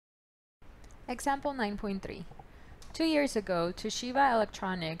Example 9.3. 2 years ago, Toshiba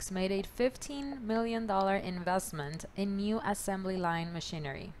Electronics made a $15 million investment in new assembly line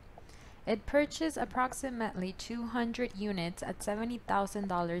machinery. It purchased approximately 200 units at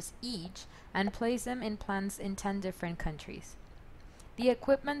 $70,000 each and placed them in plants in 10 different countries. The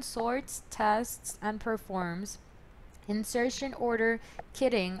equipment sorts, tests, and performs insertion order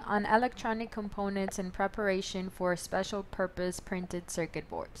kitting on electronic components in preparation for special purpose printed circuit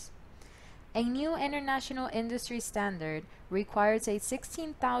boards. A new international industry standard requires a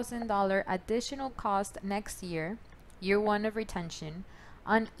 $16,000 additional cost next year, year one of retention,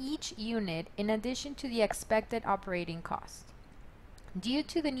 on each unit in addition to the expected operating cost. Due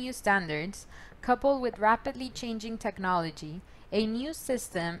to the new standards, coupled with rapidly changing technology, a new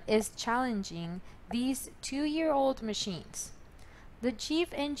system is challenging these 2-year-old machines. The chief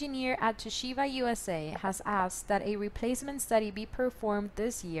engineer at Toshiba USA has asked that a replacement study be performed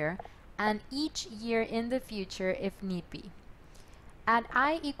this year and each year in the future if need be. At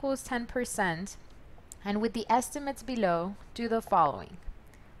I equals 10%, and with the estimates below, do the following.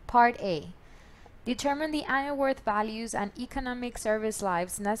 Part A. Determine the annual worth values and economic service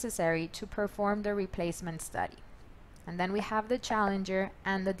lives necessary to perform the replacement study. And then we have the challenger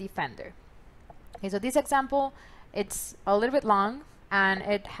and the defender. Okay, so this example, it's a little bit long and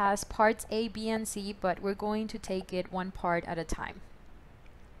it has parts A, B, and C, but we're going to take it one part at a time.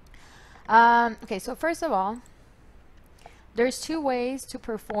 Okay, so first of all, there's 2 ways to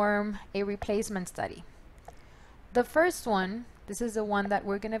perform a replacement study. The first one, this is the one that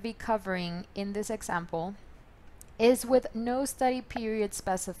we're going to be covering in this example, is with no study period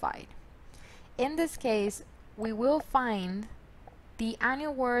specified. In this case, we will find the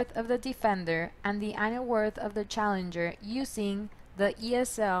annual worth of the defender and the annual worth of the challenger using the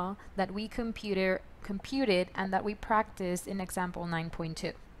ESL that we computed and that we practiced in example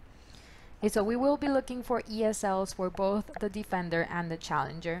 9.2. Okay, so we will be looking for ESLs for both the defender and the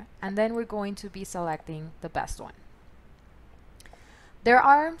challenger, and then we're going to be selecting the best one. There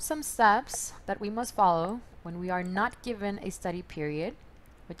are some steps that we must follow when we are not given a study period,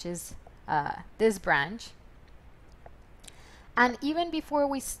 which is this branch. And even before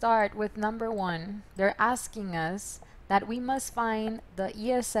we start with number 1, they're asking us that we must find the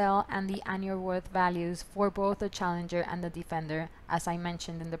ESL and the annual worth values for both the challenger and the defender, as I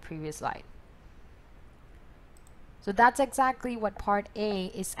mentioned in the previous slide. So that's exactly what part A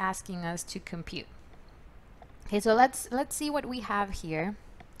is asking us to compute. Okay, so let's see what we have here.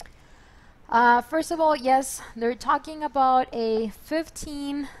 First of all, yes, they're talking about a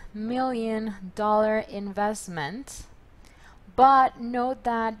 $15 million investment. But note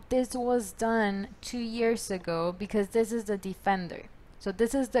that this was done 2 years ago because this is the defender. So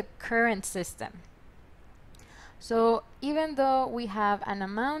this is the current system. So even though we have an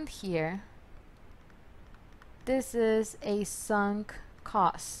amount here, this is a sunk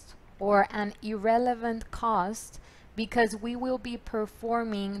cost or an irrelevant cost because we will be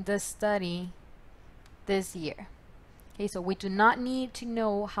performing the study this year. Okay, so we do not need to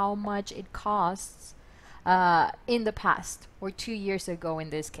know how much it costs in the past, or 2 years ago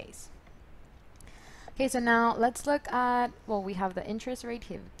in this case. Okay, so now let's look at, well, we have the interest rate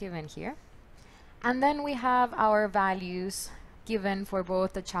given here, and then we have our values given for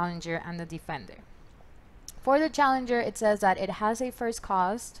both the challenger and the defender. For the challenger, it says that it has a first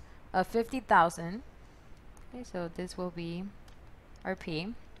cost of 50,000. Okay, so this will be our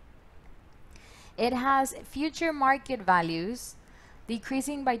P. It has future market values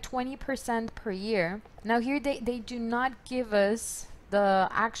decreasing by 20% per year. Now here they do not give us the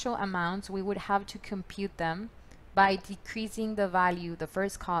actual amounts. We would have to compute them by decreasing the value, the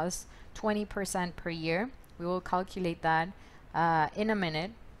first cost, 20% per year. We will calculate that in a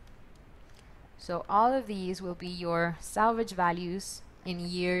minute. So all of these will be your salvage values in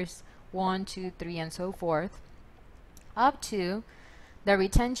years 1, 2, 3, and so forth, up to the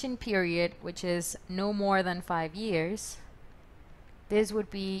retention period, which is no more than 5 years. This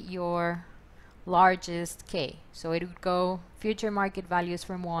would be your largest K. So it would go future market values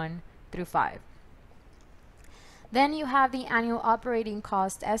from 1 through 5. Then you have the annual operating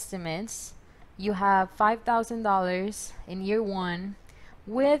cost estimates. You have $5,000 in year 1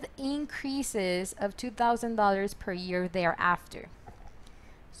 with increases of $2,000 per year thereafter.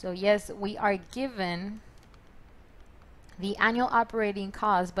 So yes, we are given the annual operating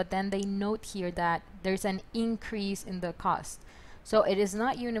cost, but then they note here that there's an increase in the cost. So it is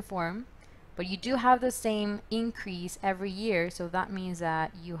not uniform, but you do have the same increase every year, so that means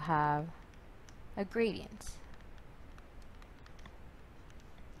that you have a gradient.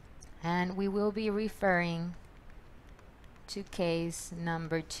 And we will be referring to case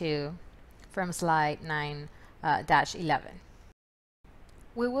number 2 from slide 9-11.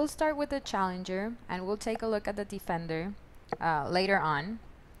 We will start with the challenger and we'll take a look at the defender later on.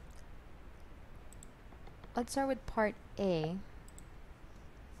 Let's start with part A,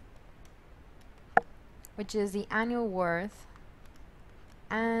 which is the annual worth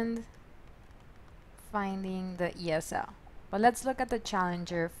and finding the ESL. But let's look at the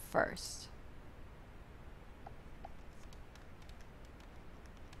challenger first.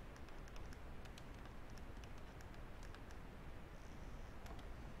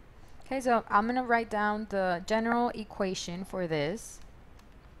 Okay, so I'm going to write down the general equation for this,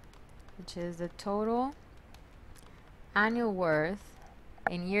 which is the total annual worth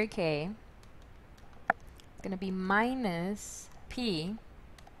in year K. It's going to be minus P,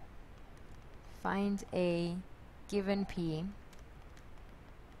 find a given P,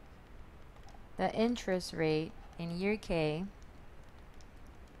 the interest rate in year K,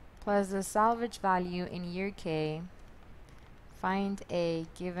 plus the salvage value in year K, find a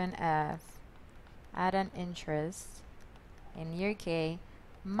given F at an interest in year K,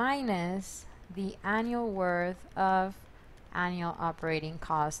 minus the annual worth of annual operating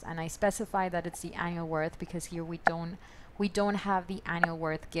cost. And I specify that it's the annual worth because here we don't have the annual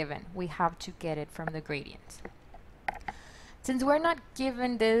worth given. We have to get it from the gradient. Since we're not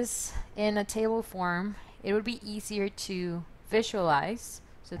given this in a table form, it would be easier to visualize.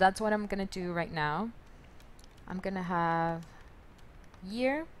 So that's what I'm going to do right now. I'm going to have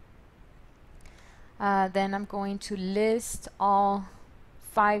year. Then I'm going to list all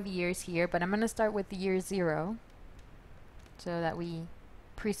 5 years here, but I'm going to start with year 0 so that we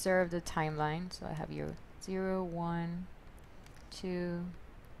preserve the timeline. So I have year 0, 1, 2,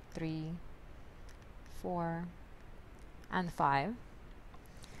 3, 4, and 5.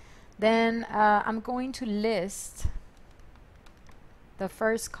 Then I'm going to list the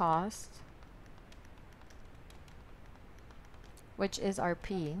first cost, which is our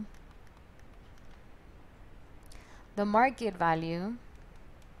P, the market value,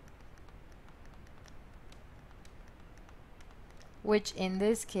 which in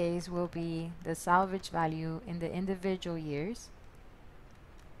this case will be the salvage value in the individual years,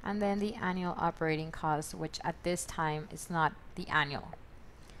 and then the annual operating cost, which at this time is not the annual.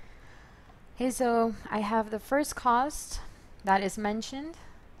 Okay, so I have the first cost that is mentioned,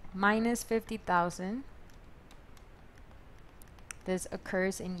 minus 50,000. This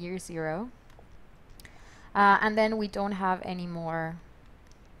occurs in year 0. And then we don't have any more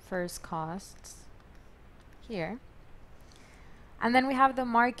first costs here. And then we have the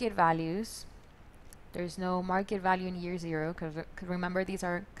market values. There's no market value in year 0 because remember these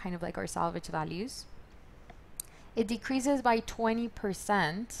are kind of like our salvage values. It decreases by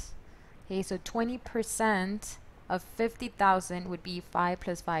 20%. Okay, so 20% of 50,000 would be 5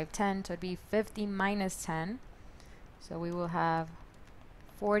 plus 5, 10. So it'd be 50 minus 10. So we will have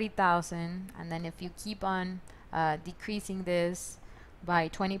 40,000, and then if you keep on decreasing this by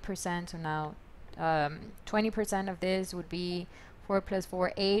 20%, so now 20% of this would be 4 plus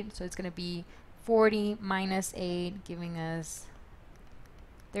 4, 8. So it's going to be 40 minus 8, giving us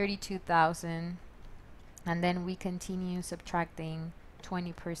 32,000. And then we continue subtracting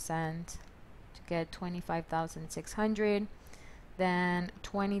 20% to get 25,600. Then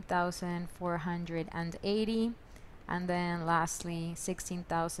 20,480. And then lastly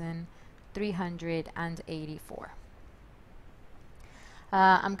 16,384.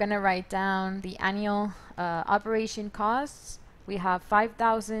 I'm going to write down the annual operation costs. We have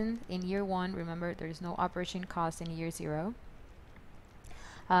 5,000 in year 1. Remember, there's no operation cost in year 0.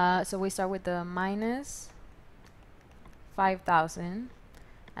 So we start with the minus 5,000.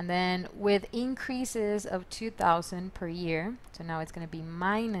 And then with increases of 2,000 per year, so now it's going to be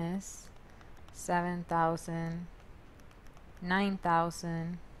minus 7,000,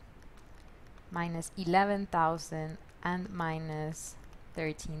 9,000, minus 11,000, and minus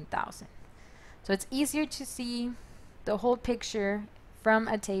 13,000. So it's easier to see the whole picture from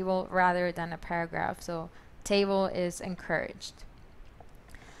a table rather than a paragraph. So table is encouraged.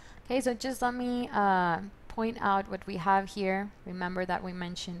 Okay, so just let me point out what we have here. Remember that we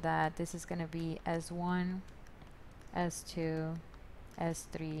mentioned that this is going to be S1, S2,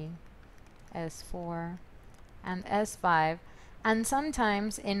 S3, S4, and S5. And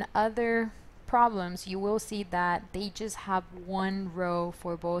sometimes in other problems you will see that they just have one row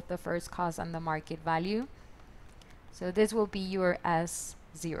for both the first cost and the market value. So this will be your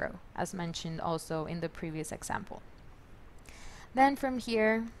S0, as mentioned also in the previous example. Then from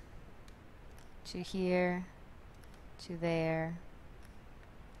here to here to there,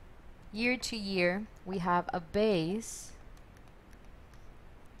 year to year, we have a base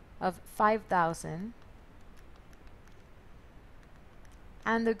of 5,000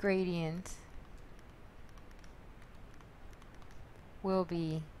 and the gradient will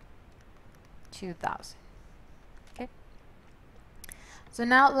be 2,000. Okay. So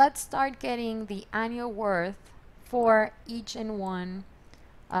now let's start getting the annual worth for each and one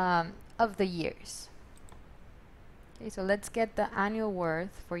of the years. Okay, so let's get the annual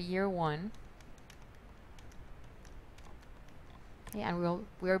worth for year 1. Okay, and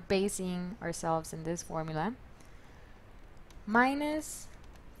we're basing ourselves in this formula. Minus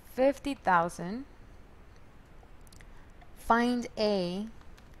 50,000. Find A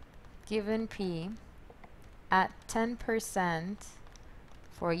given P at 10%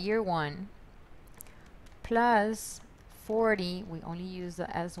 for year 1 plus 40, we only use the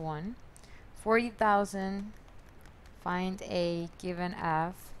S1, 40,000, find A given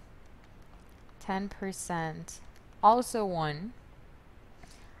F, 10%, also 1.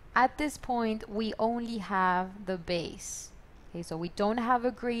 At this point, we only have the base. Okay, so we don't have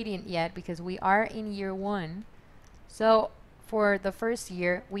a gradient yet because we are in year 1. So for the first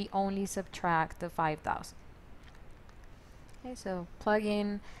year, we only subtract the 5,000. Okay, so plug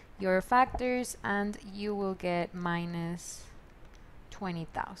in your factors and you will get minus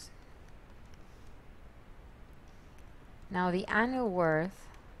 20,000. Now the annual worth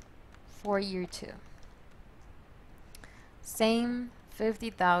for year 2. Same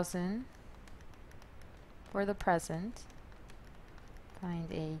 50,000 for the present.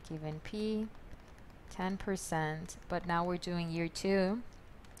 Find A given P, 10%, but now we're doing year 2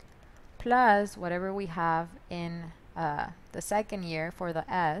 plus whatever we have in the second year for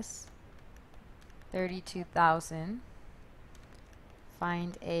the S, 32,000.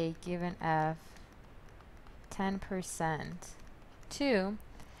 Find A given F, 10%, 2.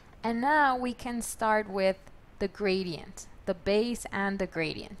 And now we can start with the gradient, the base and the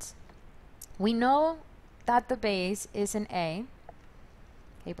gradient. We know that the base is an A.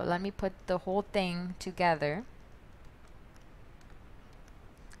 Okay, but let me put the whole thing together.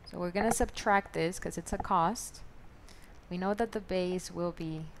 So we're going to subtract this because it's a cost. We know that the base will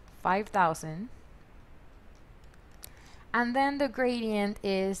be 5,000. And then the gradient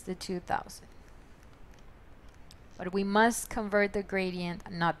is the 2,000. But we must convert the gradient,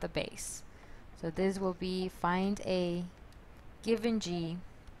 not the base. So this will be find A given G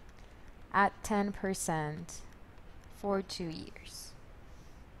at 10% for 2 years.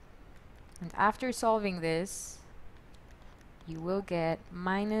 And after solving this, you will get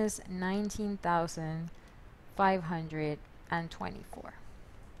minus 19,524.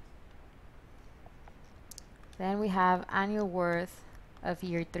 Then we have annual worth of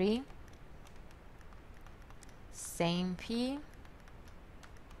year 3. Same P,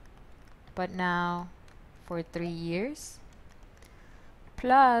 but now for 3 years,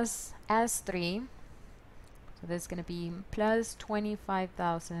 plus S3, so that's going to be plus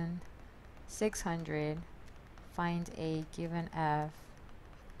 25,600, find A given F,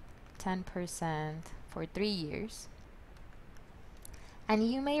 10% for 3 years.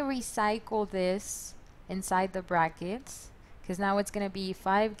 And you may recycle this inside the brackets, because now it's going to be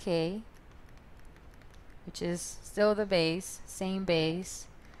 5K, which is still the base, same base.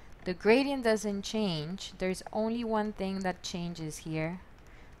 The gradient doesn't change. There's only one thing that changes here,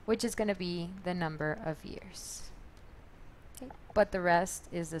 which is going to be the number of years. Okay, but the rest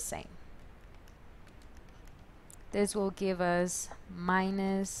is the same. This will give us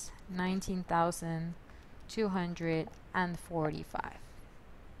minus 19,245.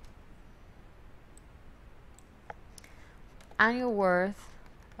 Annual worth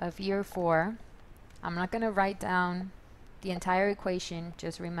of year 4. I'm not going to write down the entire equation,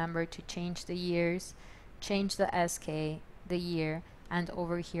 just remember to change the years, change the SK, the year, and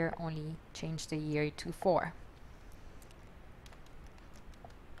over here only change the year to 4.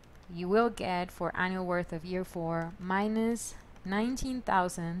 You will get for annual worth of year 4 minus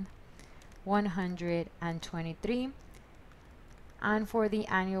 19,123, and for the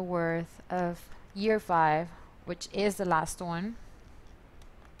annual worth of year 5, which is the last one,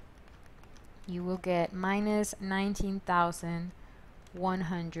 you will get minus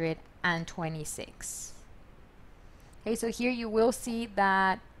 19,126. Okay, so here you will see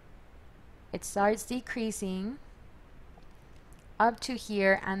that it starts decreasing up to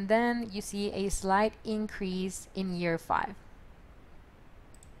here, and then you see a slight increase in year 5.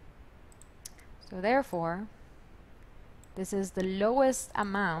 So therefore, this is the lowest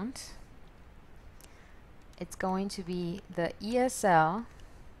amount. It's going to be the ESL,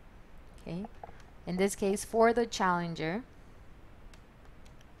 okay, in this case for the challenger.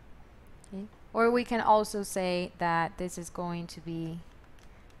 Okay. Or we can also say that this is going to be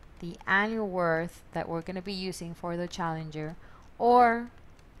the annual worth that we're going to be using for the challenger, or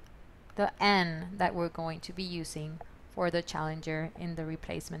the N that we're going to be using for the challenger in the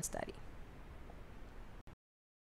replacement study.